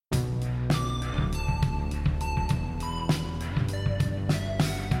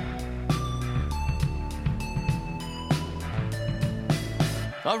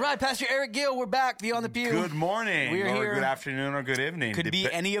All right, Pastor Eric Gill, we're back beyond the pew. Good morning, We're or here. good afternoon, or good evening. Could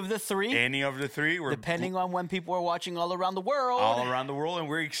be any of the three. Any of the three. We're depending on when people are watching all around the world. all around the world, and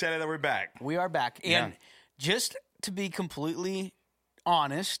we're excited that we're back. We are back. And just to be completely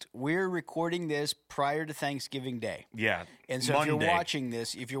honest, we're recording this prior to Thanksgiving Day. Yeah. And so Monday. if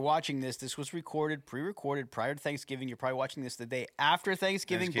you're watching this, this was recorded, pre-recorded prior to Thanksgiving. You're probably watching this the day after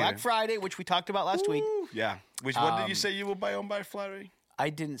Thanksgiving. Black Friday, which we talked about last week. Yeah. What did you say you will buy on by Friday? I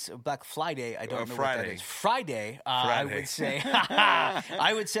didn't. Black Friday. I don't know Friday. what that is. Friday. I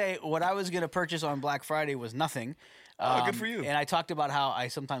would say. What I was going to purchase on Black Friday was nothing. Good for you. And I talked about how I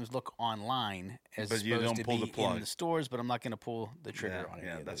sometimes look online as But you opposed don't to pull be the plug. in the stores, but I'm not going to pull the trigger on it.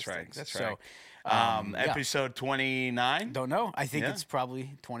 Yeah, that's right. Things. That's So, right. Episode 29. don't know. I think it's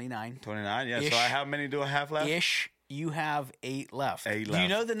probably 29. 29. Yeah. Ish. So how many do I have left? Ish. You have 8 left. 8 Do left. you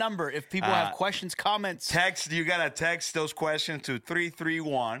know the number? If people have questions, comments. Text. You gotta text those questions to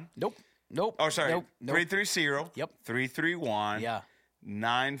 331. Nope. Oh, sorry. Nope. 330. Yep. 331. Yeah.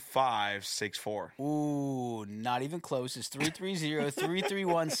 9564. Ooh, not even close. It's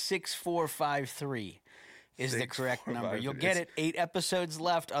 330-331-6453 is the correct number. You'll get it. 8 episodes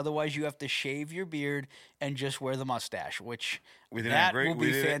left. Otherwise, you have to shave your beard and just wear the mustache, which We didn't that agree- will we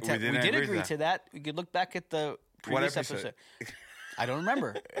be didn't- fantastic. we We didn't did agree agree to that. We could look back at the previous episode? I don't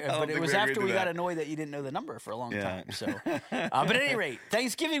remember, but it think was we agreed after to we got that. annoyed that you didn't know the number for a long Yeah. time. So, but at any rate,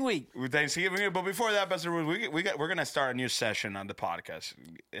 Thanksgiving week. With Thanksgiving, but before that, Pastor Ruth, we're gonna start a new session on the podcast,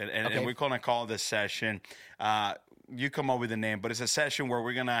 and we're gonna call this session. You come up with a name, but it's a session where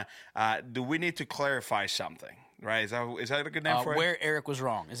we're gonna. Do we need to clarify something? Right? Is that a good name for it? Where Eric was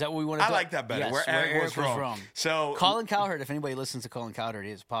wrong. Is that what we want to do? I like that better. Yes, where Eric was wrong. So Colin Cowherd, if anybody listens to Colin Cowherd,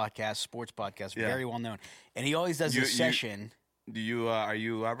 his podcast, sports podcast, very well known. And he always does a session. Are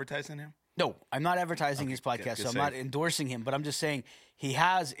you advertising him? No, I'm not advertising his podcast, so I'm not endorsing him, but I'm just saying he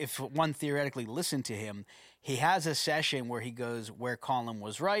has, if one theoretically listened to him, he has a session where he goes where Colin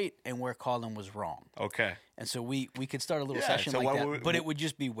was right and where Colin was wrong. Okay. And so we could start a little session so like what that, would- but it would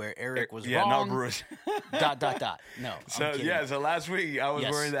just be where Eric was Yeah, wrong. no, Bruce. ... No, So I'm kidding. so last week I was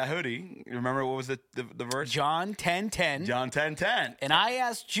Yes. wearing that hoodie. Remember what was the verse? John 10:10. John 10:10. And I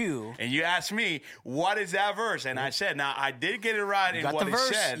asked you. And you asked me, what is that verse? And I said, now, I did get it right in what it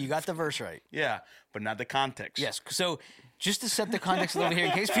said. You got the verse right. Yeah, but not the context. Yes. So just to set the context a little here,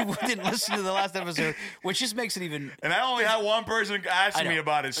 in case people didn't listen to the last episode, which just makes it even... And I only had one person asking me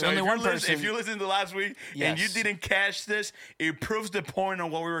about it. So Only one person. If you listened to last week and you Yes. didn't catch this, it proves the point of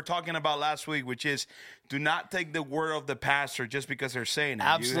what we were talking about last week, which is do not take the word of the pastor just because they're saying it.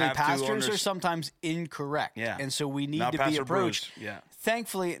 Absolutely. You have to Pastors are sometimes incorrect. Yeah. And so we need Not to be Pastor approached. Bruce. Yeah.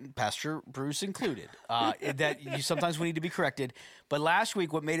 Thankfully, Pastor Bruce included, sometimes we need to be corrected. But last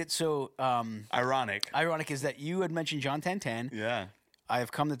week, what made it so ironic is that you had mentioned John 10:10. Yeah. I have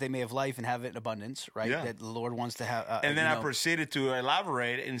come that they may have life and have it in abundance, right? Yeah. That the Lord wants to have. And then I proceeded to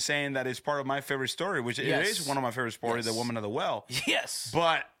elaborate in saying that it's part of my favorite story, which it is one of my favorite stories, The Woman of the Well. Yes.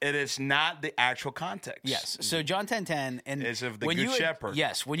 But it is not the actual context. Yes. So John 10:10, and It's of the when Good Shepherd.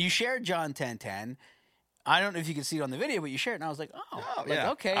 Yes. When you shared John 10:10, I don't know if you can see it on the video, but you shared it, and I was like,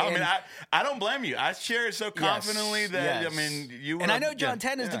 okay. I mean, I don't blame you. I share it so confidently that, yes. I mean, you And I know John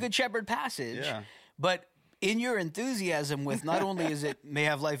 10 is the Good Shepherd passage, but in your enthusiasm with not only is it may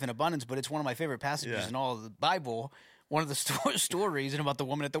have life in abundance, but it's one of my favorite passages in all of the Bible, one of the stories and about the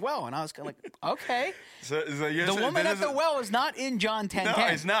woman at the well. And I was kind of like, okay. So the woman at the well is not in John 10:10. No,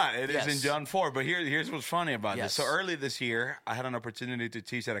 it's not. It is in John 4. But here's what's funny about this. Yes. So early this year, I had an opportunity to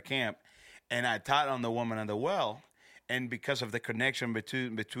teach at a camp, and I taught on the woman at the well. And because of the connection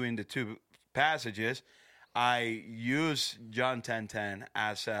between the two passages, I use John 10:10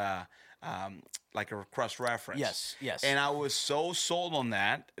 as like a cross-reference. Yes. And I was so sold on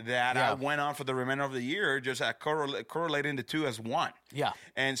that I went on for the remainder of the year just correlating the two as one. Yeah.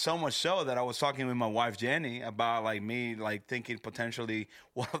 And so much so that I was talking with my wife, Jenny, about me thinking potentially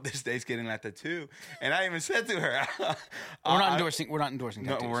one of these days getting like the two. And I even said to her, we're not endorsing No,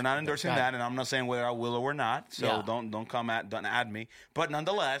 tattoos. we're not endorsing that, and I'm not saying whether I will or not. So don't add me. But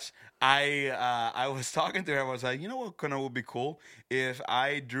nonetheless, I was talking to her. I was like, you know what kind of would be cool if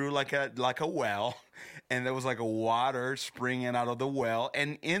I drew like a well, and there was like a water springing out of the well,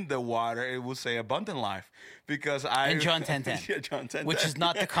 and in the water it will say abundant life, because in John 10:10, yeah, John 10:10, which is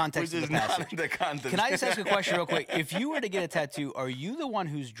not the context of the passage. Not the context. Can I just ask a question real quick? If you were to get a tattoo, are you the one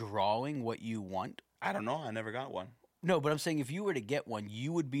who's drawing what you want? I don't know. I never got one. No, but I'm saying if you were to get one,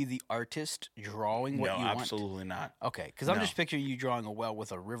 you would be the artist drawing what you want? No, absolutely not. Okay, because I'm just picturing you drawing a well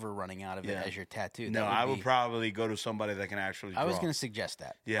with a river running out of it as your tattoo. No, I would probably go to somebody that can actually draw. I was going to suggest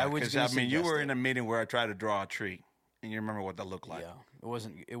that. Yeah, because, you were in a meeting where I tried to draw a tree, and you remember what that looked like.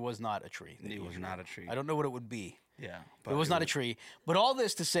 It was not a tree. It was not a tree. I don't know what it would be. Yeah. But it was not a tree. But all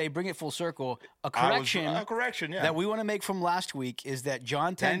this to say, bring it full circle, a correction that we want to make from last week is that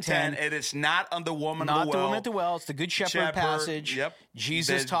John 10:10. It is not on the woman at the well. Not the woman at the well. It's the Good Shepherd passage. Yep.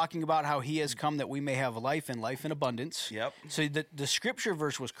 Jesus talking about how he has come that we may have life and life in abundance. Yep. So the scripture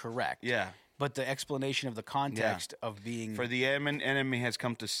verse was correct. Yeah. But the explanation of the context of being... For the enemy has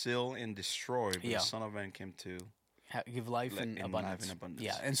come to steal and destroy, but the Son of Man came to... give life in abundance.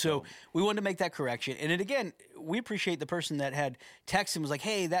 Yeah, and so we wanted to make that correction. And it, again, we appreciate the person that had texted and was like,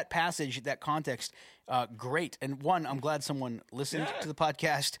 hey, that passage, that context, great. And one, I'm glad someone listened to the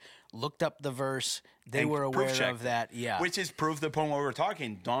podcast, looked up the verse. They were aware of that. Yeah. Which is proof upon what we're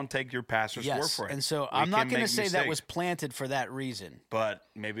talking. Don't take your pastor's word for it. And so I'm not going to say that was planted for that reason. But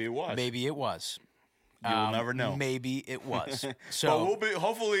maybe it was. Maybe it was. You will never know. Maybe it was. So but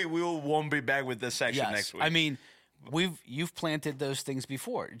hopefully we won't be back with this section next week. I mean, you've planted those things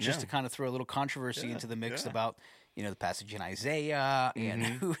before, just to kind of throw a little controversy into the mix about the passage in Isaiah and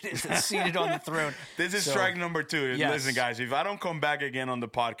who it is that's seated on the throne. This is strike number 2. Yes. Listen, guys, if I don't come back again on the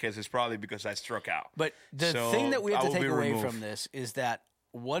podcast, it's probably because I struck out. But the thing that we have to take away from this is that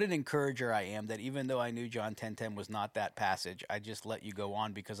what an encourager I am that even though I knew John 10:10 was not that passage, I just let you go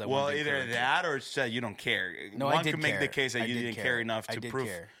on because I wanted to either that or you don't care. No, One I did could make the case that you didn't care enough to prove.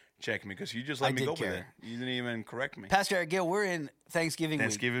 Check me because you just let me go with it. You didn't even correct me. Pastor Eric Gill, we're in Thanksgiving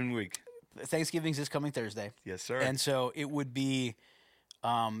week. Thanksgiving's this coming Thursday. Yes, sir. And so it would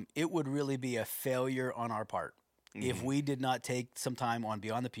really be a failure on our part if we did not take some time on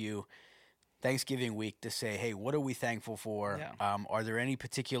Beyond the Pew Thanksgiving week to say, hey, what are we thankful for? Yeah. Are there any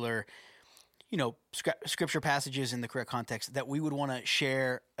particular, scripture passages in the correct context that we would want to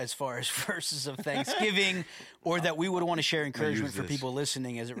share as far as verses of Thanksgiving or that we would want to share encouragement for people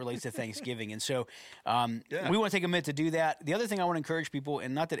listening as it relates to Thanksgiving? And so we want to take a minute to do that. The other thing I want to encourage people,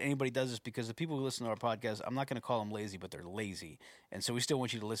 and not that anybody does this because the people who listen to our podcast, I'm not going to call them lazy, but they're lazy. And so we still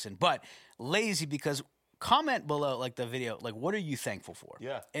want you to listen. But lazy because comment below, like the video, like what are you thankful for?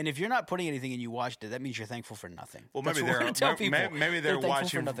 Yeah. And if you're not putting anything and you watched it, that means you're thankful for nothing. Well, maybe they're watching. Maybe they're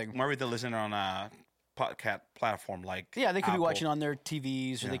listening on a podcast platform like they could Apple. be watching on their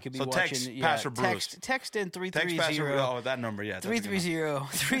TVs or they could be watching. Pastor Bruce. Text in 330. That number,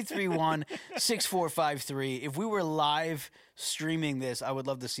 330-331-6453. If we were live streaming this, I would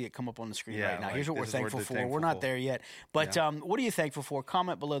love to see it come up on the screen right now. Here's what we're thankful for. We're not there yet, but what are you thankful for?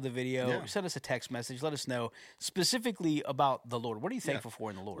 Comment below the video. Send us a text message. Let us know specifically about the Lord. What are you thankful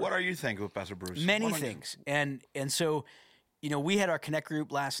for in the Lord? What are you thankful for, Pastor Bruce? Many things, and so. We had our Connect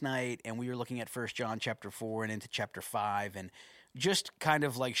group last night, and we were looking at 1 John chapter 4 and into chapter 5, and just kind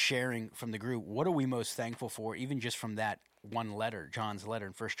of like sharing from the group, what are we most thankful for, even just from that one letter, John's letter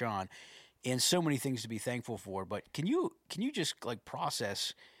in 1 John, and so many things to be thankful for. But can you just like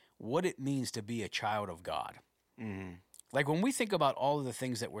process what it means to be a child of God? Mm-hmm. Like when we think about all of the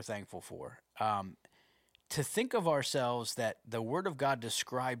things that we're thankful for, to think of ourselves that the Word of God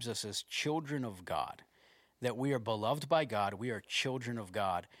describes us as children of God, that we are beloved by God, we are children of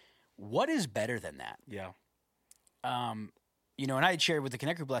God. What is better than that? Yeah. And I had shared with the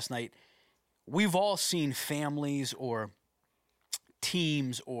Connect group last night, we've all seen families or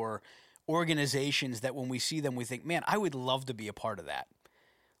teams or organizations that when we see them, we think, man, I would love to be a part of that.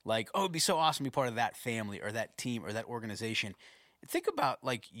 Like, oh, it'd be so awesome to be part of that family or that team or that organization. Think about,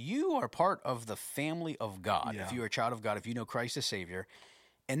 like, you are part of the family of God. If you're a child of God, if you know Christ as Savior.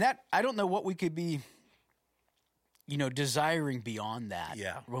 And that, I don't know what we could be desiring beyond that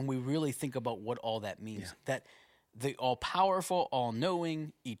when we really think about what all that means, that the all-powerful,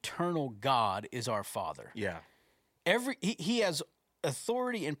 all-knowing, eternal God is our Father. Yeah. He has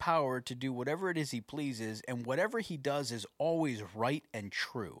authority and power to do whatever it is he pleases, and whatever he does is always right and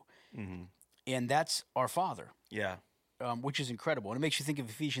true. Mm-hmm. And that's our Father. Yeah. Which is incredible. And it makes you think of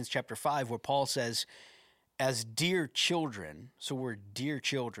Ephesians chapter 5, where Paul says, as dear children, so we're dear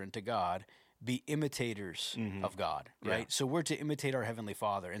children to God, be imitators of God, right? Yeah. So we're to imitate our Heavenly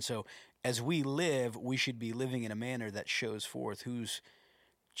Father. And so as we live, we should be living in a manner that shows forth whose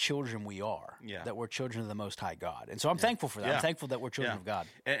children we are, that we're children of the Most High God. And so I'm thankful for that. I'm thankful that we're children of God.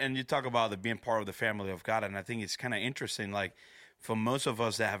 And you talk about being part of the family of God, and I think it's kind of interesting, like for most of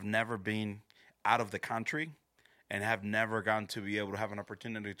us that have never been out of the country and have never gotten to be able to have an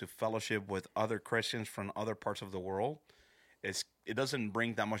opportunity to fellowship with other Christians from other parts of the world, it doesn't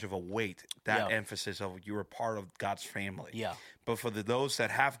bring that much of a weight, that emphasis of you're a part of God's family. Yeah. But for those that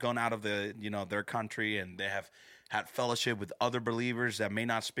have gone out of their country and they have had fellowship with other believers that may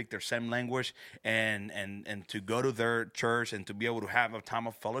not speak their same language and to go to their church and to be able to have a time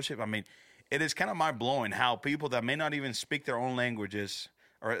of fellowship, I mean, it is kind of mind-blowing how people that may not even speak their own languages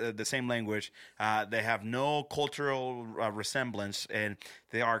or the same language, they have no cultural resemblance, and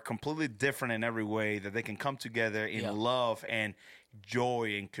they are completely different in every way, that they can come together in love and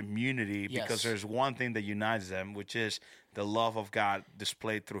joy and community because there's one thing that unites them, which is the love of God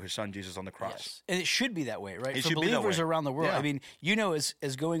displayed through his son Jesus on the cross. Yes. And it should be that way, right? It for should be that believers way. around the world. I mean,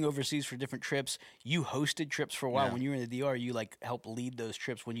 as going overseas for different trips, you hosted trips for a while. When you were in the DR, you helped lead those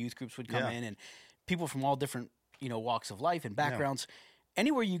trips when youth groups would come in, and people from all different, walks of life and backgrounds.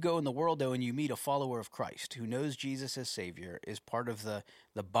 Anywhere you go in the world, though, and you meet a follower of Christ who knows Jesus as Savior, is part of the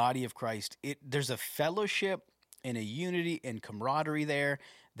body of Christ, there's a fellowship and a unity and camaraderie there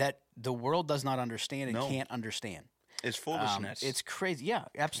that the world does not understand and can't understand. It's foolishness. It's crazy. Yeah,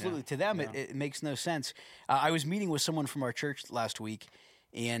 absolutely. Yeah. To them, it makes no sense. I was meeting with someone from our church last week,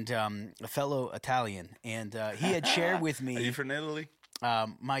 and a fellow Italian, and he had shared with me. Are you from Italy?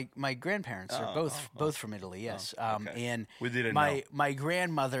 My grandparents are both from Italy. Yes, okay. And we didn't know. My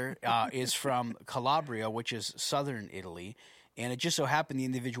grandmother is from Calabria, which is southern Italy. And it just so happened the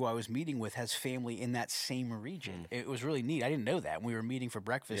individual I was meeting with has family in that same region. It was really neat. I didn't know that. We were meeting for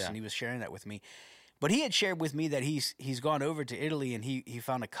breakfast, and he was sharing that with me. But he had shared with me that he's gone over to Italy, and he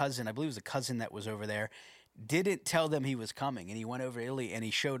found a cousin. I believe it was a cousin that was over there. Didn't tell them he was coming, and he went over to Italy, and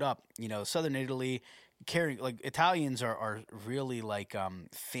he showed up. Southern Italy, caring, Italians are really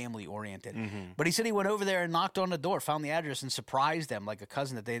family oriented. But he said he went over there and knocked on the door, found the address, and surprised them like a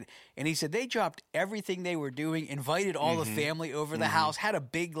cousin that and he said they dropped everything they were doing, invited all the family over the house, had a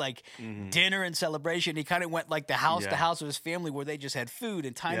big dinner and celebration. He kind of went the house to house of his family where they just had food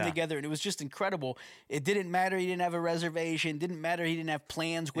and time together, and it was just incredible. It didn't matter he didn't have a reservation, didn't matter he didn't have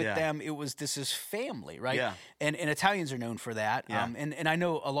plans with them. It was this is family, right? Yeah. And Italians are known for that. And I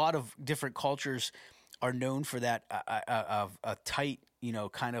know a lot of different cultures are known for that a tight,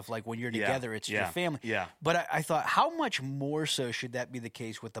 kind of when you're together, it's your family. Yeah. But I thought, how much more so should that be the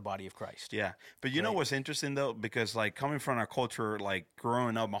case with the body of Christ? Yeah. But you know what's interesting, though? Because, coming from a culture,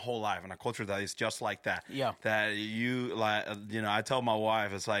 growing up my whole life in a culture that is just like that. Yeah. That I tell my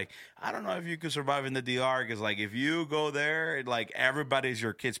wife, it's I don't know if you could survive in the DR because, if you go there, everybody's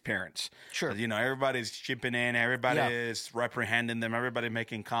your kids' parents. Sure. Everybody's chipping in. Everybody is reprehending them. Everybody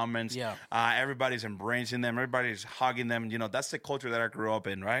making comments. Yeah. Everybody's embracing them. Everybody's hugging them. That's the culture that I grew up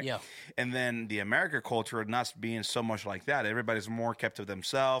in, right? Yeah. And then the American culture not being so much like that. Everybody's more kept to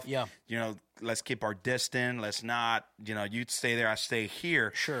themselves. Yeah. Let's keep our distance. Let's not, you stay there, I stay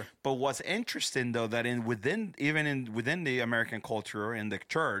here. Sure. But what's interesting, though, that within the American culture, in the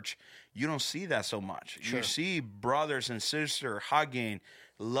church, you don't see that so much. Sure. You see brothers and sisters hugging,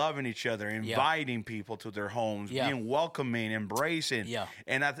 loving each other, inviting people to their homes, being welcoming, embracing. Yeah.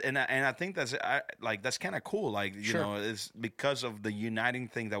 And I think that's kind of cool. It's because of the uniting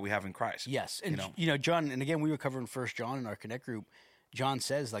thing that we have in Christ. Yes. And John, and again, we were covering 1 John in our Connect group. John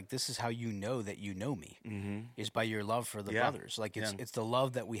says, this is how you know that you know me, is by your love for the brothers. It's the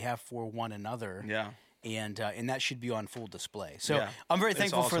love that we have for one another. Yeah. And that should be on full display. So I'm very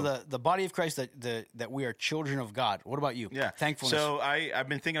thankful for the body of Christ that we are children of God. What about you? Yeah. Thankfulness. So I've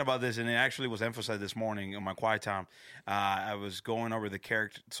been thinking about this, and it actually was emphasized this morning in my quiet time. I was going over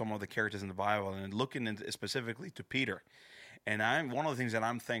some of the characters in the Bible and looking specifically to Peter. And one of the things that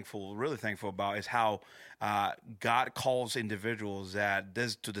I'm really thankful about is how God calls individuals that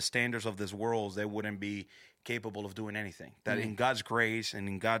to the standards of this world, they wouldn't be capable of doing anything. That in God's grace and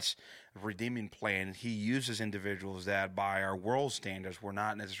in God's redeeming plan, he uses individuals that by our world standards were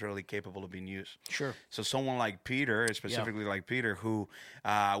not necessarily capable of being used. Sure. So someone like Peter, specifically like Peter, who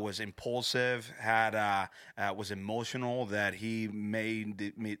was impulsive, was emotional, that he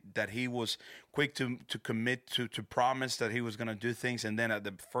was quick to commit to promise that he was going to do things, and then at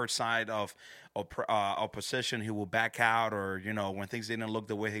the first side of opposition, he will back out, or when things didn't look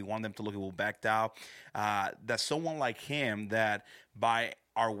the way he wanted them to look, he will back out. That someone like him, that by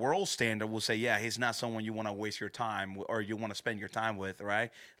our world standard will say, yeah, he's not someone you want to waste your time or you want to spend your time with, right?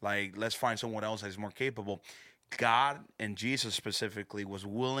 Let's find someone else that is more capable. God, and Jesus specifically, was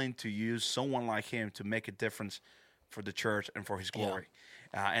willing to use someone like him to make a difference for the church and for his glory.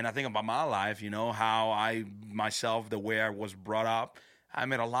 Yeah. And I think about my life, how the way I was brought up, I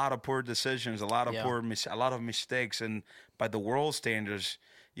made a lot of poor decisions, a lot of mistakes, and by the world standards,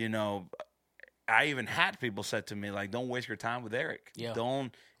 I even had people said to me, don't waste your time with Eric. Yeah.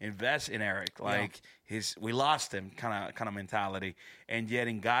 Don't invest in Eric. We lost him kind of mentality. And yet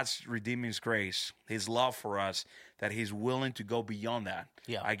in God's redeeming grace, his love for us, that he's willing to go beyond that.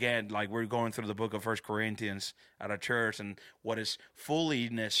 Yeah. Again, we're going through the book of 1 Corinthians at our church, and what is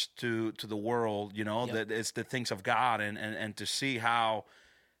foolishness to the world, that it's the things of God, and to see how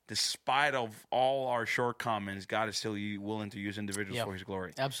despite of all our shortcomings, God is still willing to use individuals for His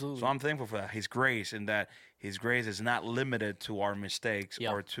glory. Absolutely. So I'm thankful for that. His grace, and that His grace is not limited to our mistakes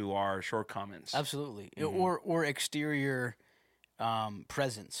or to our shortcomings. Absolutely. Or exterior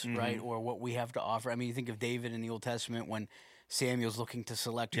presence, right? Or what we have to offer. I mean, you think of David in the Old Testament when Samuel's looking to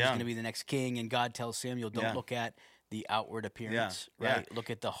select who's going to be the next king, and God tells Samuel, don't look at the outward appearance, right? Look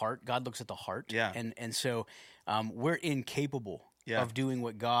at the heart. God looks at the heart. And so we're incapable of doing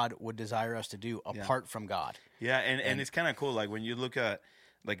what God would desire us to do apart from God. Yeah, and it's kind of cool. Like when you look at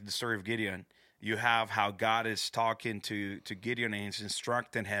like the story of Gideon, you have how God is talking to Gideon and he's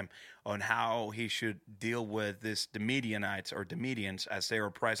instructing him on how he should deal with the Midianites or the Medians as they were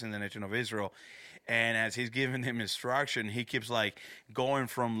oppressing the nation of Israel. And as he's giving him instruction, he keeps like going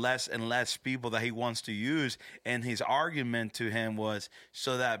from less and less people that he wants to use. And his argument to him was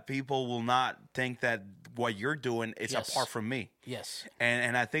so that people will not think that what you're doing is apart from me. Yes.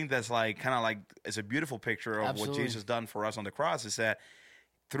 And I think that's like kind of like it's a beautiful picture of what Jesus done for us on the cross, is that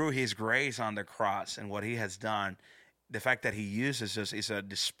through His grace on the cross and what He has done, the fact that He uses us is a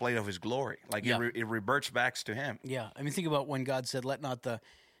display of His glory. Like it reverts back to Him. Yeah. I mean, think about when God said, let not the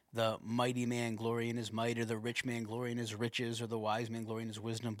mighty man glory in his might, or the rich man glory in his riches, or the wise man glory in his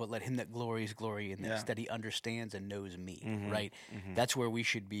wisdom, but let him that glories glory in this, that he understands and knows me, right? That's where we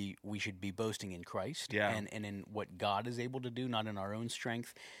should be boasting in Christ and in what God is able to do, not in our own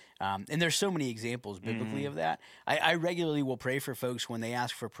strength. And there's so many examples biblically of that. I regularly will pray for folks when they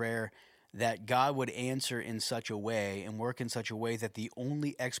ask for prayer that God would answer in such a way and work in such a way that the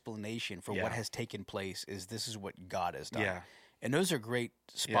only explanation for what has taken place is this is what God has done. Yeah. And those are great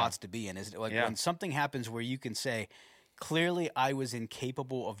spots to be in. Is like when something happens where you can say, clearly I was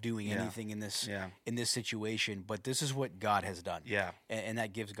incapable of doing anything in this situation, but this is what God has done. Yeah. And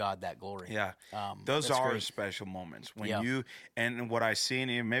that gives God that glory. Yeah. Those are special moments when you, and what I've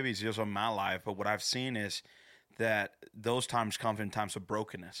seen, maybe it's just on my life, but what I've seen is that those times come in times of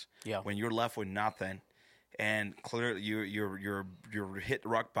brokenness. Yeah. When you're left with nothing. And clearly, you're hit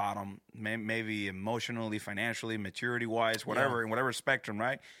rock bottom, maybe emotionally, financially, maturity-wise, whatever, in whatever spectrum,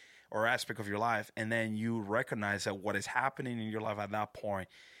 right, or aspect of your life. And then you recognize that what is happening in your life at that point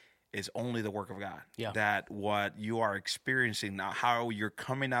is only the work of God. Yeah. That what you are experiencing now, how you're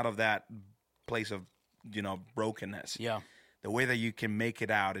coming out of that place of, brokenness. Yeah. The way that you can make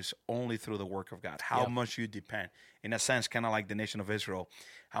it out is only through the work of God. How much you depend. In a sense, kind of like the nation of Israel,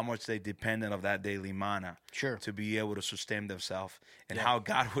 how much they depended of that daily manna to be able to sustain themselves. And how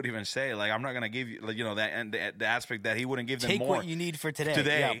God would even say, like, I'm not going to give you, that, and the aspect that He wouldn't give them more. Take what you need for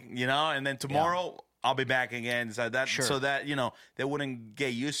today. And then tomorrow I'll be back again. So that, they wouldn't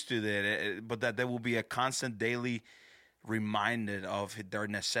get used to that, but that there will be a constant daily reminded of their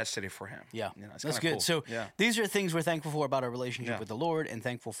necessity for Him. Yeah, that's good. Cool. So these are things we're thankful for about our relationship with the Lord, and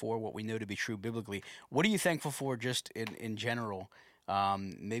thankful for what we know to be true biblically. What are you thankful for just in general?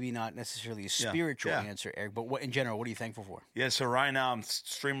 Maybe not necessarily a spiritual answer, Eric, but what in general, what are you thankful for? Yeah, so right now I'm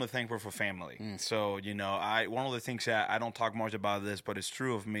extremely thankful for family. So, one of the things that I don't talk much about this, but it's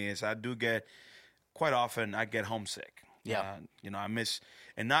true of me, is I get homesick. Yeah. I miss,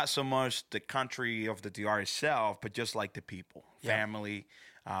 and not so much the country of the DR itself, but just like the people, family,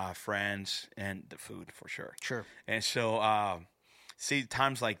 friends, and the food for sure. Sure. And so,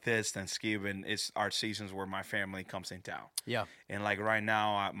 times like this, Thanksgiving, is our seasons where my family comes in town. Yeah. And like right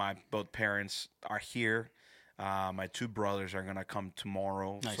now, my both parents are here. My two brothers are going to come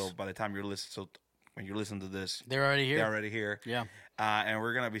tomorrow. Nice. So by the time when you listen to this, they're already here. Yeah. And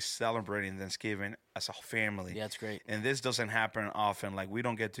we're going to be celebrating Thanksgiving as a family. Yeah, that's great. And this doesn't happen often. Like, we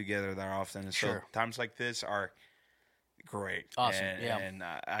don't get together that often. And so times like this are great. Awesome. And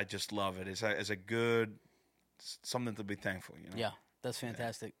I just love it. It's a good, something to be thankful, Yeah. That's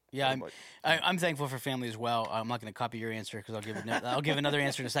fantastic. Yeah, I'm thankful for family as well. I'm not going to copy your answer because I'll give another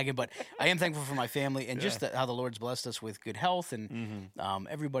answer in a second. But I am thankful for my family and just how the Lord's blessed us with good health, and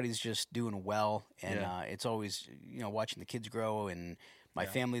everybody's just doing well. And it's always watching the kids grow, and my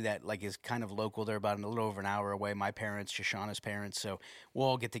family that is kind of local. They're about a little over an hour away. My parents, Shoshana's parents, so we'll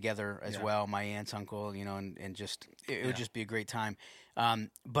all get together as well. My aunt's uncle, and just it would just be a great time.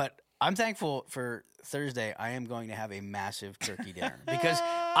 But I'm thankful for Thursday. I am going to have a massive turkey dinner because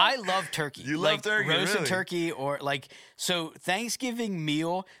I love turkey. You love turkey, roasted really? Turkey, or so Thanksgiving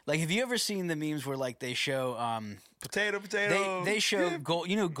meal. Have you ever seen the memes where they show potato? They show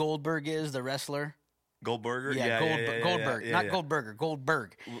Goldberg is the wrestler. Goldberger? Goldberg. Not Goldberger,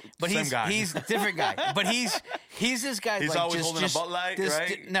 Goldberg. But Same guy. he's a different guy. But he's this guy. He's like, always holding a Bud Light,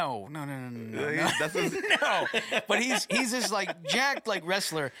 right? No. That's No. But he's this like jacked like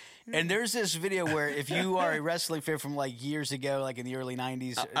wrestler. And there's this video where if you are a wrestling fan from like years ago, like in the early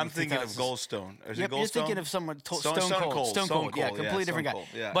 90s. I'm thinking of Goldstone. Is it Goldstone? You're thinking of someone, Stone Cold. Yeah, completely different guy.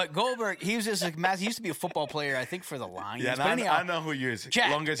 Yeah. But Goldberg, he was just like massive. He used to be a football player, I think, for the Lions. Yeah, but anyhow, I know who you is.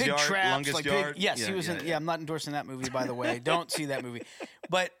 Jack, Longest big Yard. traps, Longest like Yard. Yes, he was in. Yeah, I'm not endorsing that movie, by the way. Don't see that movie.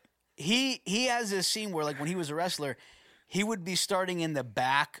 But he has this scene where, like, when he was a wrestler, he would be starting in the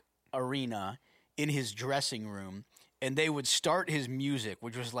back arena in his dressing room. And they would start his music,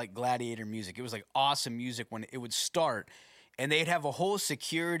 which was like gladiator music. It was like awesome music when it would start. And they'd have a whole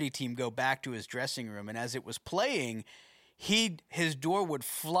security team go back to his dressing room. And as it was playing, his door would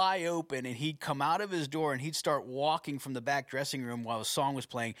fly open and he'd come out of his door and he'd start walking from the back dressing room while the song was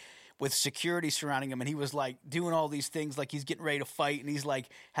playing with security surrounding him. And he was like doing all these things like he's getting ready to fight. And he's like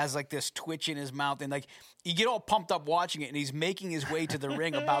has like this twitch in his mouth. And like you get all pumped up watching it. And he's making his way to the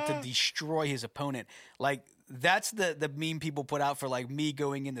ring about to destroy his opponent. Like, that's the meme people put out for like me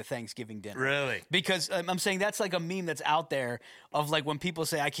going into Thanksgiving dinner. Really? Because I'm saying that's like a meme that's out there of like when people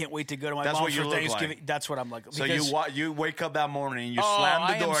say I can't wait to go to my mom's for Thanksgiving. Like. That's what I'm like. So you wake up that morning and you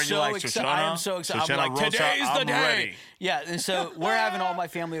slam the door and you're like, Shoshana, I am so excited. I'm like, today's the day. Ready. Yeah, and so we're having all my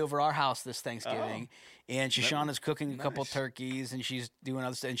family over our house this Thanksgiving. And Shoshana's cooking a couple turkeys, and she's doing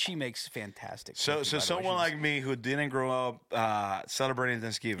other stuff, and she makes fantastic. So someone like me who didn't grow up celebrating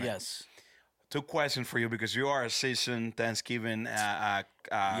Thanksgiving. Yes. Two questions for you because you are a seasoned Thanksgiving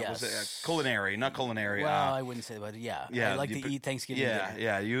culinary, not culinary. Well, I wouldn't say that, but yeah. I like to eat Thanksgiving dinner.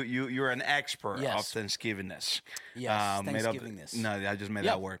 Yeah. you're an expert of Thanksgivingness. Yes, Thanksgivingness. No, I just made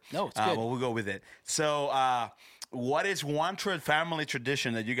that word. No, it's good. Well, we'll go with it. So, what is one family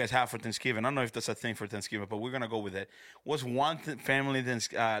tradition that you guys have for Thanksgiving? I don't know if that's a thing for Thanksgiving, but we're gonna go with it. What's one family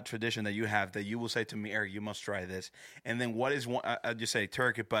tradition that you have that you will say to me, Eric, you must try this? And then what is one? I just say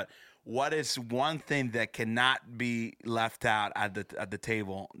turkey, but what is one thing that cannot be left out at the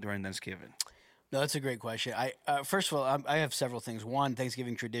table during Thanksgiving? No, that's a great question. First of all, I have several things. One,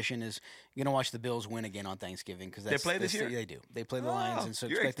 Thanksgiving tradition is you're gonna watch the Bills win again on Thanksgiving because they play this year. They do. They play the Lions, and so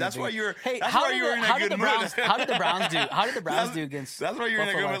that's why you're. Hey, that's why you're in a good mood. How did the Browns do? How did the Browns do against? That's why you're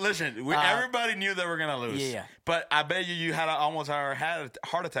Buffalo? in a good mood. Listen, everybody knew they were gonna lose. Yeah. But I bet you had almost had a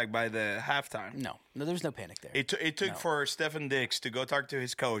heart attack by the halftime. No, there's no panic there. It took for Stephen Diggs to go talk to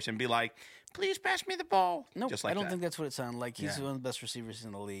his coach and be like, please pass me the ball. No, just like I don't think that's what it sounded like. He's one of the best receivers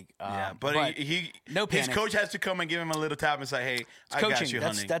in the league. But he no panic. His coach has to come and give him a little tap and say, "Hey, I got you,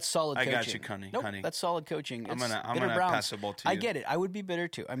 honey. That's solid coaching. I got you, honey. Nope, that's solid coaching. I'm gonna pass the ball to you. I get it. I would be bitter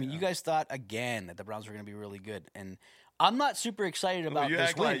too. I mean, you guys thought again that the Browns were going to be really good, and I'm not super excited about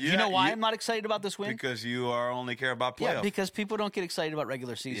this win. You know why I'm not excited about this win? Because you only care about playoffs. Yeah, because people don't get excited about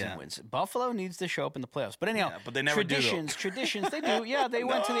regular season wins. Buffalo needs to show up in the playoffs. But anyhow, but they never traditions, they do. Yeah, they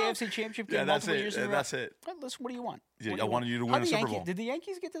went to the AFC Championship game multiple years in a row. That's it. Listen, what do you want? I wanted you to win a Super Bowl. Did the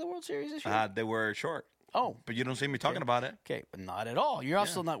Yankees get to the World Series this year? They were short. Oh. But you don't see me talking about it. Okay, but not at all. You're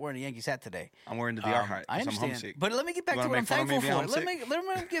also not wearing a Yankees hat today. I'm wearing the DR hat. I understand. I'm homesick. But let me get back to what I'm thankful for. Let me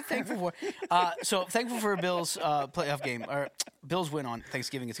get thankful for. So thankful for a Bills playoff game, or Bills win on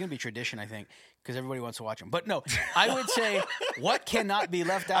Thanksgiving. It's going to be tradition, I think, because everybody wants to watch them. But no, I would say what cannot be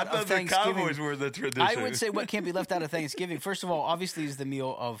left out of Thanksgiving. The Cowboys were the tradition. I would say what can't be left out of Thanksgiving. First of all, obviously, is the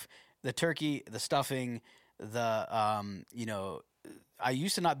meal of the turkey, the stuffing, I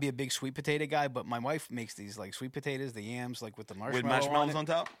used to not be a big sweet potato guy, but my wife makes these like sweet potatoes, the yams, like with the marshmallow with marshmallows on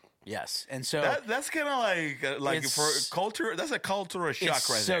top. Yes, and so that's kind of like for culture. That's a cultural shock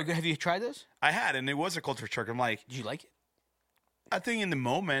right there. So have you tried this? I had, and it was a culture shock. I'm like, did you like it? I think in the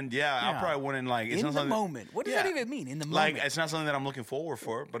moment, I probably wouldn't like. It's in the moment. What does that even mean? In the moment, like it's not something that I'm looking forward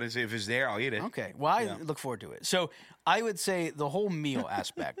for. But if it's there, I'll eat it. Okay. Well, I look forward to it. So I would say the whole meal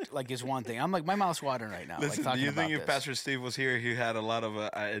aspect, like, is one thing. I'm like, my mouth's watering right now. Listen, like, do you think if Pastor Steve was here, he had a lot of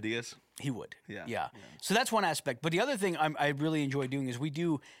ideas? He would. Yeah. So that's one aspect. But the other thing I really enjoy doing is we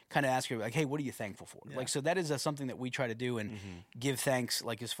do kind of ask her, like, hey, what are you thankful for? Yeah. Like, so that is something that we try to do and give thanks,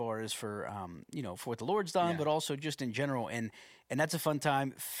 like, as far as for, for what the Lord's done, but also just in general. And that's a fun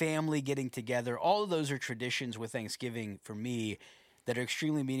time. Family getting together. All of those are traditions with Thanksgiving for me that are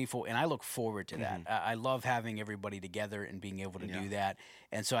extremely meaningful, and I look forward to that. I love having everybody together and being able to do that.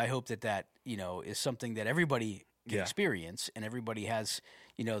 And so I hope that is something that everybody can experience, and everybody has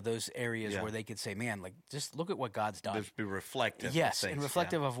those areas where they could say, man, like, just look at what God's done. Just be reflective. Yes, and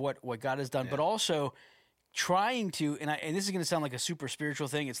reflective of what God has done, but also trying to, and this is going to sound like a super spiritual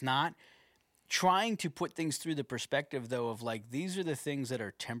thing. It's not. Trying to put things through the perspective, though, of like, these are the things that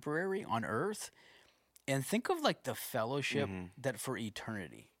are temporary on earth, and think of like the fellowship that for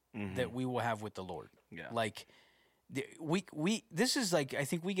eternity that we will have with the Lord. Yeah. Like we this is like, I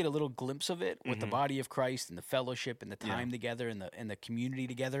think we get a little glimpse of it with the body of Christ and the fellowship and the time together and the community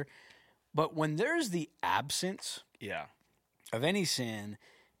together. But when there's the absence of any sin,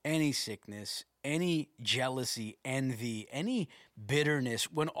 any sickness, any jealousy, envy, any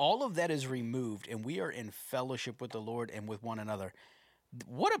bitterness, when all of that is removed and we are in fellowship with the Lord and with one another,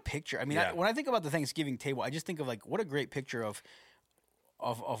 what a picture. I mean, when I think about the Thanksgiving table, I just think of like, what a great picture of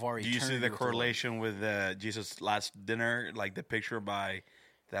our eternity. Do you see the correlation with Jesus' last dinner, like the picture by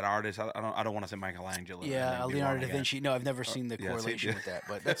that artist? I don't want to say Michelangelo. Yeah, Leonardo da Vinci. No, I've never seen the correlation with that,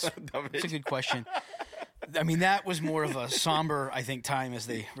 but that's a good question. I mean, that was more of a somber, I think, time as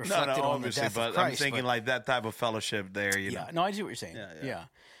they reflected on the death of Christ. I'm thinking like that type of fellowship there. You know? No, I see what you're saying.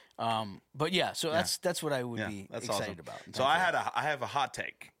 But yeah, so that's what I would be excited about. So I have a hot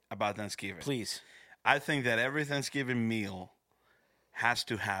take about Thanksgiving. Please. I think that every Thanksgiving meal has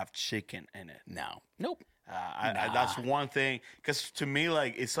to have chicken in it. No. Nope. That's one thing, because to me,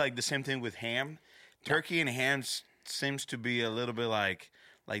 like, it's like the same thing with ham. Turkey and ham seems to be a little bit like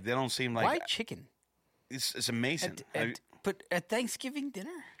they don't seem like. Why chicken? It's amazing. But at Thanksgiving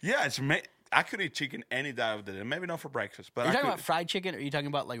dinner? Yeah, it's amazing. I could eat chicken any day of the day. Maybe not for breakfast, but are you talking about fried chicken, or are you talking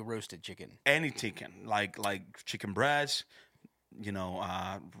about like roasted chicken? Any chicken, like chicken breasts.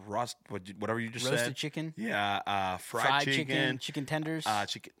 Whatever you just said. Roasted chicken? Yeah, fried chicken. Chicken tenders?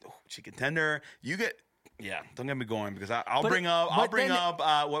 Chicken tender. You get, don't get me going, because I'll bring up,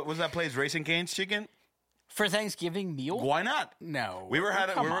 what was that place, Racing Cane's chicken? For Thanksgiving meal? Why not? No. We were going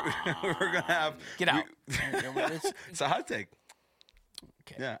to have. Get out. It's a hot take.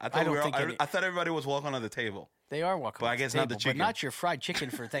 Okay. Yeah, I thought everybody was welcome on the table. They are welcome. But I guess not the chicken. But not your fried chicken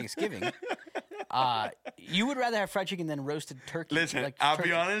for Thanksgiving. You would rather have fried chicken than roasted turkey. Listen, I'll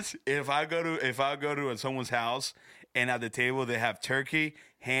be honest. If I go to someone's house and at the table they have turkey,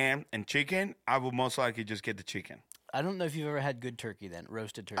 ham, and chicken, I will most likely just get the chicken. I don't know if you've ever had good turkey then,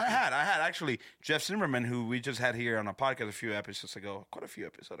 roasted turkey. I had actually Jeff Zimmerman, who we just had here on a podcast quite a few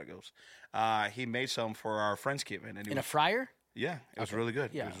episodes ago. He made some for our Friendsgiving. And in a fryer? Yeah, it was really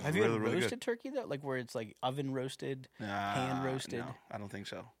good. Yeah, have you had roasted turkey though, like where it's like oven roasted, hand roasted? No, I don't think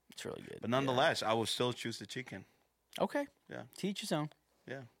so. It's really good. But nonetheless, I would still choose the chicken. Okay. Yeah. To each his own.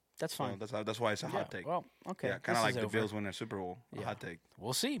 Yeah. That's fine. So that's why it's a hot take. Well, okay. Yeah, kind of like the Bills winning a Super Bowl. A hot take.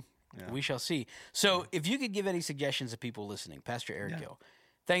 We'll see. Yeah. We shall see. So, if you could give any suggestions to people listening, Pastor Eric Gill,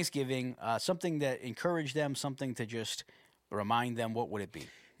 Thanksgiving, something that encouraged them, something to just remind them, what would it be?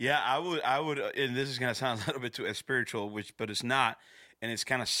 Yeah, I would, and this is going to sound a little bit too spiritual, but it's not, and it's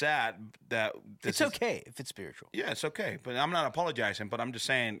kind of sad that it's okay if it's spiritual. Yeah, it's okay, but I'm not apologizing, but I'm just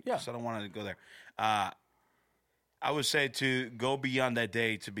saying, because I don't want to go there. I would say to go beyond that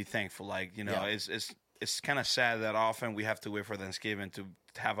day to be thankful. Like, it's kind of sad that often we have to wait for Thanksgiving to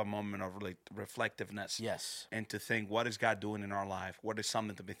have a moment of reflectiveness. Yes. And to think, what is God doing in our life? What is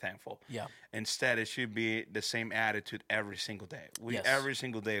something to be thankful? Yeah. Instead, it should be the same attitude every single day. Every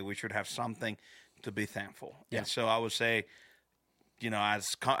single day, we should have something to be thankful. Yeah. And so I would say,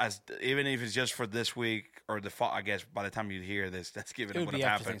 as even if it's just for this week or the fall, I guess by the time you hear this, Thanksgiving would have after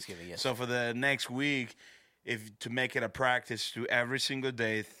happened. Thanksgiving, yes. So for the next week, to make it a practice to every single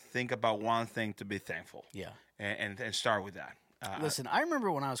day think about one thing to be thankful. Yeah. And start with that. Listen, I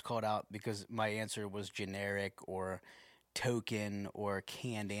remember when I was called out because my answer was generic or token or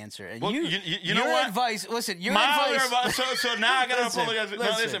canned answer. And well, you know what? Advice. Listen, your my advice. So now I gotta apologize.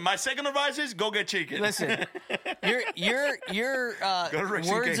 No, listen. My second advice is go get chicken. Listen, your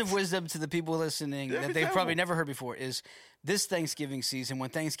words of wisdom to the people listening that they've probably never heard before is this Thanksgiving season. When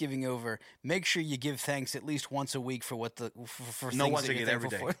Thanksgiving over, make sure you give thanks at least once a week for what for no things once that again you're every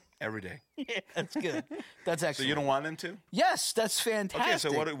day. for. Every day. Yeah, that's good. That's excellent. So you don't want them to? Yes, that's fantastic. Okay,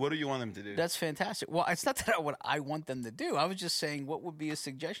 so what do you want them to do? That's fantastic. Well, it's not that what I want them to do. I was just saying what would be a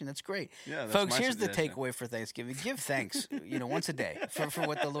suggestion. That's great. Yeah, that's folks, my here's suggestion. the takeaway for Thanksgiving. Give thanks, once a day for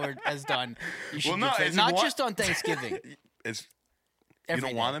what the Lord has done. You should give thanks. Not just on Thanksgiving. You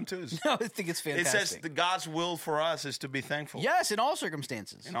don't want them to? No, I think it's fantastic. It says God's will for us is to be thankful. Yes, in all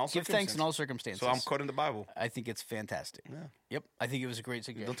circumstances. Give thanks in all circumstances. So I'm quoting the Bible. I think it's fantastic. Yeah. Yep. I think it was a great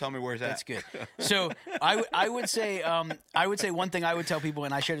suggestion. Don't tell me where it's at. That's good. So I would say one thing I would tell people,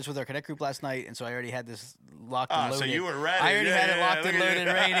 and I shared this with our Connect group last night, and so I already had this locked and loaded. So you were ready. I already had it locked and loaded,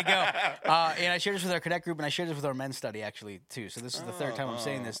 ready to go. And I shared this with our Connect group, and I shared this with our men's study actually too. So this is the third time I'm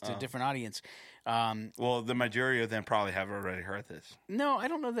saying this to a different audience. Well, the majority of them probably have already heard this. No, I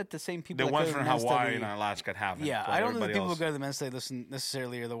don't know that the same people. The ones from Hawaii and Alaska haven't. Yeah, I don't know that people who go to the men's study listen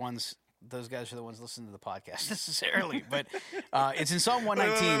necessarily are the ones those guys are the ones listening to the podcast necessarily, but it's in Psalm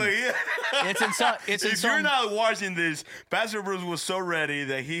 119. If you're not watching this, Pastor Bruce was so ready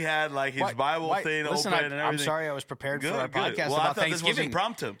that he had like his Bible thing open and everything. I'm sorry, I was prepared for our podcast about Thanksgiving. This was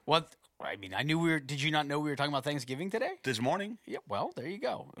impromptu. Well, I mean, I knew we were. Did you not know we were talking about Thanksgiving today? This morning. Yeah. Well, there you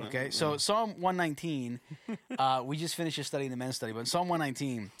go. Okay. So Psalm 119. We just finished a study in the men's study, but in Psalm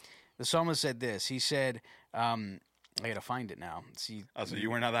 119, the psalmist said this. He said. I gotta find it now. See, so you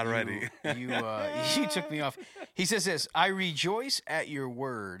were not that ready. You took me off. He says this: I rejoice at your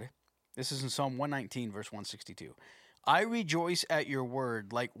word. This is in Psalm 119, verse 162. I rejoice at your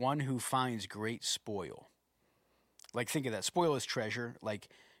word like one who finds great spoil. Like, think of that. Spoil is treasure. Like,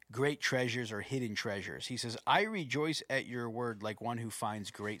 great treasures or hidden treasures. He says, I rejoice at your word like one who finds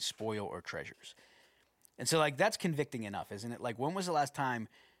great spoil or treasures. And so, like, that's convicting enough, isn't it? Like, when was the last time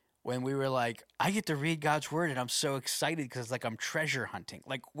when we were like, I get to read God's word and I'm so excited because it's like I'm treasure hunting.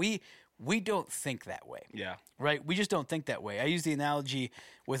 Like we don't think that way. Yeah. Right? We just don't think that way. I use the analogy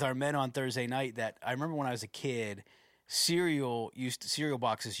with our men on Thursday night that I remember when I was a kid, cereal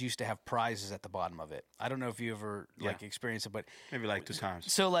boxes used to have prizes at the bottom of it. I don't know if you ever like experienced it, but maybe like 2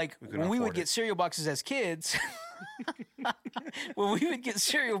 times. So like when we would get cereal boxes as kids,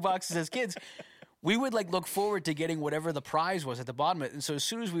 we would like look forward to getting whatever the prize was at the bottom of it. And so as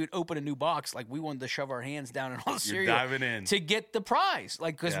soon as we would open a new box, like we wanted to shove our hands down in all the cereal diving in to get the prize,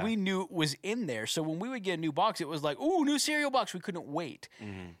 like because we knew it was in there. So when we would get a new box, it was like, ooh, new cereal box. We couldn't wait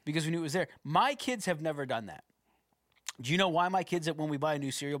because we knew it was there. My kids have never done that. Do you know why my kids, when we buy a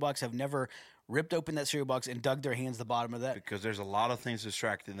new cereal box, have never ripped open that cereal box and dug their hands to the bottom of that? Because there's a lot of things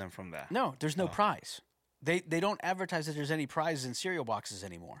distracting them from that. No, there's no prize. They don't advertise that there's any prizes in cereal boxes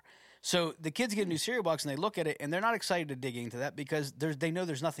anymore. So the kids get a new cereal box and they look at it and they're not excited to dig into that because they know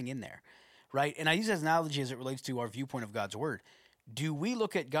there's nothing in there, right? And I use that as an analogy as it relates to our viewpoint of God's word. Do we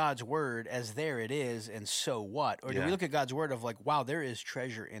look at God's word as there it is and so what? Or do we look at God's word of like, wow, there is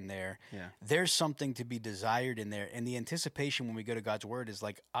treasure in there. Yeah. There's something to be desired in there. And the anticipation when we go to God's word is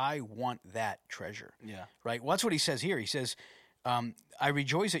like, I want that treasure. Yeah. Right? Well, that's what he says here. He says, I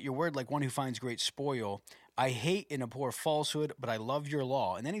rejoice at your word like one who finds great spoil. I hate and abhor falsehood, but I love your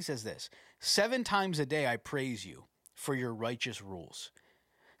law. And then he says this, 7 times a day I praise you for your righteous rules.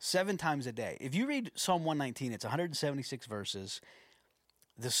 7 times a day. If you read Psalm 119, it's 176 verses.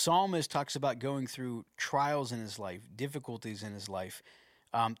 The psalmist talks about going through trials in his life, difficulties in his life,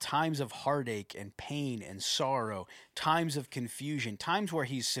 times of heartache and pain and sorrow, times of confusion, times where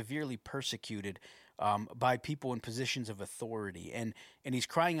he's severely persecuted by people in positions of authority. And he's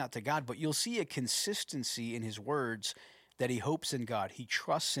crying out to God, but you'll see a consistency in his words that he hopes in God. He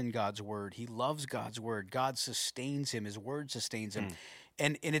trusts in God's word. He loves God's word. God sustains him. His word sustains him.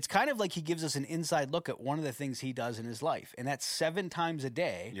 And it's kind of like he gives us an inside look at one of the things he does in his life. And that's 7 times a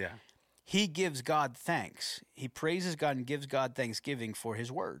day. Yeah. He gives God thanks. He praises God and gives God thanksgiving for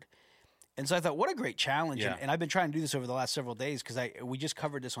his word. And so I thought, what a great challenge. Yeah. And I've been trying to do this over the last several days because we just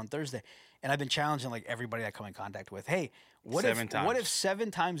covered this on Thursday. And I've been challenging like everybody I come in contact with. Hey, what if 7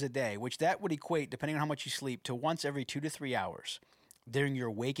 times a day, which that would equate, depending on how much you sleep, to once every 2 to 3 hours during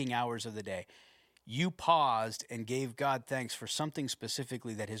your waking hours of the day, you paused and gave God thanks for something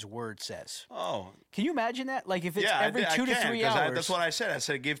specifically that his word says. Oh. Can you imagine that? Like if it's every 2 to 3 hours. That's what I said. I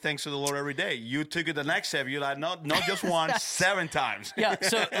said, give thanks to the Lord every day. You took it the next step. You're like, no, not just once, 7 times. Yeah.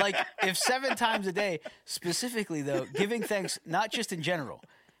 So like if 7 times a day, specifically though, giving thanks, not just in general,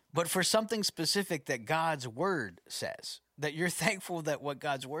 but for something specific that God's word says, that you're thankful that what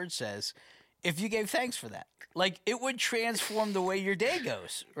God's word says, if you gave thanks for that. Like, it would transform the way your day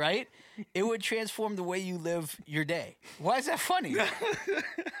goes, right? It would transform the way you live your day. Why is that funny?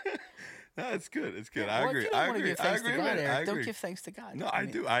 No, it's good. It's good. I agree. Don't give thanks to God. No, I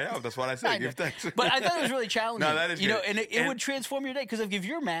do. I am. That's what I said. Give thanks. But I thought it was really challenging. No, that is good. And it would transform your day. Because if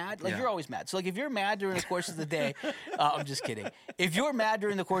you're mad, like you're always mad. So like if you're mad during the course of the day, I'm just kidding. If you're mad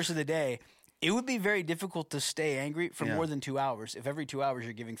during the course of the day, it would be very difficult to stay angry for more than 2 hours if every 2 hours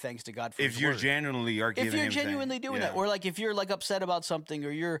you're giving thanks to God for His word. If you're genuinely doing that. Or like if you're like upset about something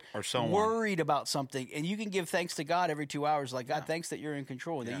or you're worried about something and you can give thanks to God every 2 hours, like God, thanks that you're in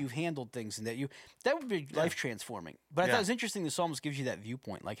control and that you've handled things and that would be life transforming. But I thought it was interesting the psalmist gives you that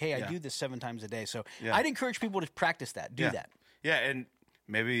viewpoint. Like, hey, I do this 7 times a day. So I'd encourage people to practice that, do that. Yeah, and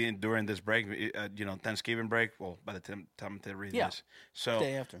maybe during this break, Thanksgiving break. Well, by the time they read this, so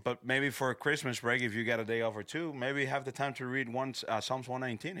day after. But maybe for a Christmas break, if you got a day off or two, maybe have the time to read Psalms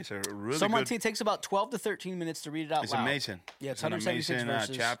 119. It's a really Psalm 119 takes about 12 to 13 minutes to read it out loud. It's amazing. Yeah, it's 176 an amazing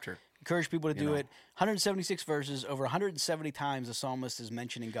verses. chapter. Encourage people to do it. 176 verses, over 170 times the psalmist is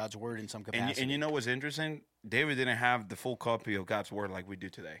mentioning God's word in some capacity. And you know what's interesting? David didn't have the full copy of God's word like we do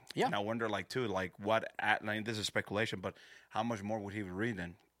today. Yeah. And I wonder, this is speculation, but how much more would he have read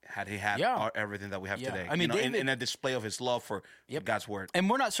had he had everything that we have today? I mean, David, in a display of his love for God's word. And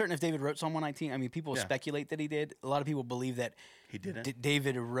we're not certain if David wrote Psalm 119. I mean, people speculate that he did. A lot of people believe that he didn't.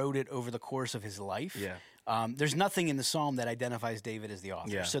 David wrote it over the course of his life. Yeah. There's nothing in the psalm that identifies David as the author.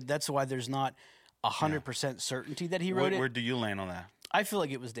 Yeah. So that's why there's not 100% certainty that he wrote it. Where do you land on that? I feel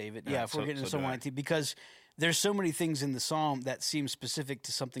like it was David. Yeah, if we're getting into Psalm 119, because there's so many things in the psalm that seem specific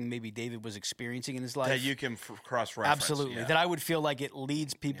to something maybe David was experiencing in his life. That you can cross-reference. Absolutely. Yeah. That I would feel like it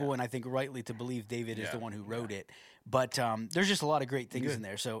leads people, and I think rightly, to believe David is the one who wrote it. But there's just a lot of great things in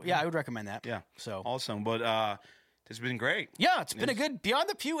there. So, I would recommend that. Yeah. So awesome. But it's been great. Yeah, it's been a good Beyond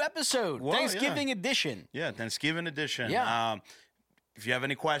the Pew episode. Well, Thanksgiving edition. Yeah, Thanksgiving edition. Yeah. If you have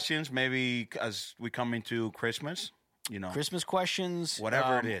any questions, maybe as we come into Christmas, Christmas questions,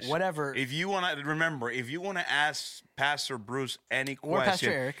 whatever it is, whatever. If you want to ask Pastor Bruce any question, or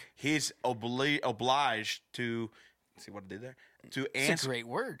Pastor Eric, he's obliged to see what I did there. To answer. It's a great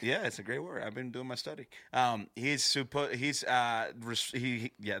word. Yeah, it's a great word. I've been doing my study. You got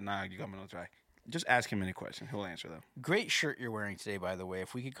me on try. Just ask him any question. He'll answer them. Great shirt you're wearing today, by the way.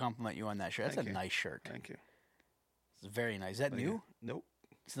 If we could compliment you on that shirt, that's a nice shirt. Thank you. It's very nice. Is that new? Nope.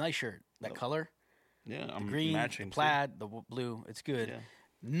 It's a nice shirt. That color. Yeah, the I'm green, matching. The plaid, the blue. It's good. Yeah.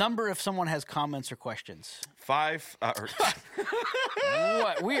 Number if someone has comments or questions. 5.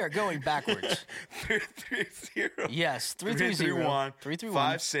 What? We are going backwards. 330. Yes, 330.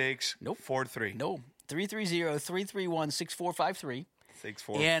 331. 56. Nope. 43. No. 330-331-6453.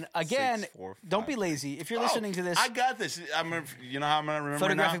 64. And again, don't be lazy. If you're listening to this, I got this. You know how I'm gonna remember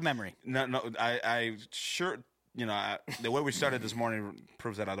photographic now? memory. No. I sure. The way we started this morning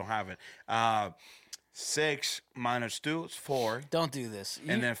proves that I don't have it. 6 minus 2 is 4. Don't do this.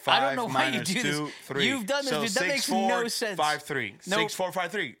 And then 5 I don't know why minus you do 2, this. 3. You've done this, so dude. That 6, makes 4, no sense. 5, 3. Nope. 6, 4,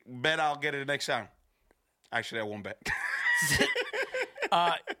 5, 3. Bet I'll get it next time. Actually, I won't bet.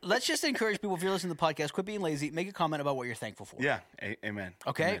 Let's just encourage people, if you're listening to the podcast, quit being lazy. Make a comment about what you're thankful for. Yeah. Amen.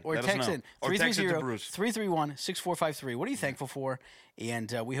 Okay? Amen. Or text in 330-331-6453. What are you thankful for? And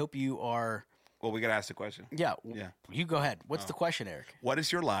we hope you are... Well, we got to ask the question. Yeah. You go ahead. What's the question, Eric? What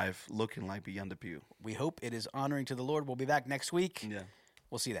is your life looking like beyond the pew? We hope it is honoring to the Lord. We'll be back next week. Yeah.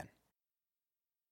 We'll see you then.